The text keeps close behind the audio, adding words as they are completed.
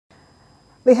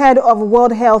The head of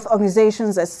World Health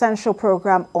Organization's Essential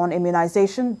Program on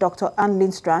Immunization, Dr.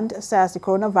 Lindstrand, says the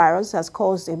coronavirus has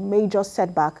caused a major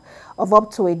setback of up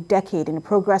to a decade in the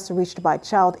progress reached by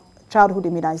childhood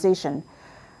immunization.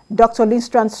 Dr.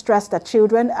 Lindstrand stressed that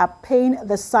children are paying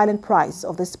the silent price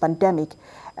of this pandemic,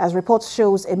 as reports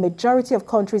shows a majority of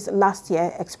countries last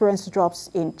year experienced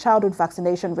drops in childhood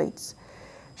vaccination rates.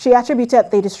 She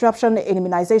attributed the disruption in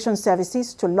immunization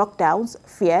services to lockdowns,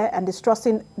 fear and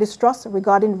distrust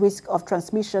regarding risk of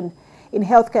transmission in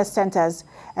healthcare centers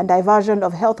and diversion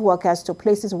of health workers to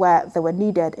places where they were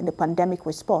needed in the pandemic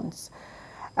response.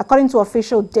 According to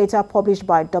official data published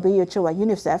by WHO and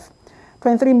UNICEF,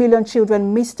 23 million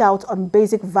children missed out on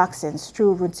basic vaccines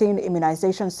through routine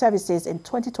immunization services in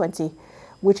 2020,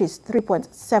 which is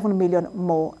 3.7 million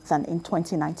more than in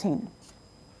 2019.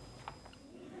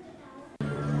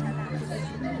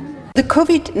 The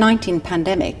COVID-19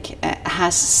 pandemic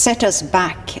has set us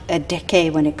back a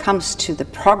decade when it comes to the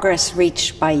progress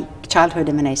reached by childhood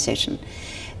immunization.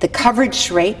 The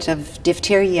coverage rate of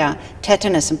diphtheria,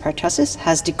 tetanus and pertussis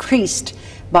has decreased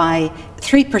by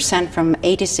 3% from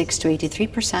 86 to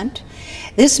 83%.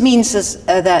 This means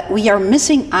that we are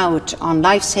missing out on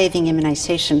life-saving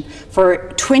immunization for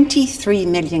 23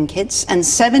 million kids, and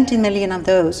 70 million of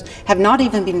those have not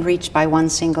even been reached by one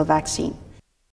single vaccine.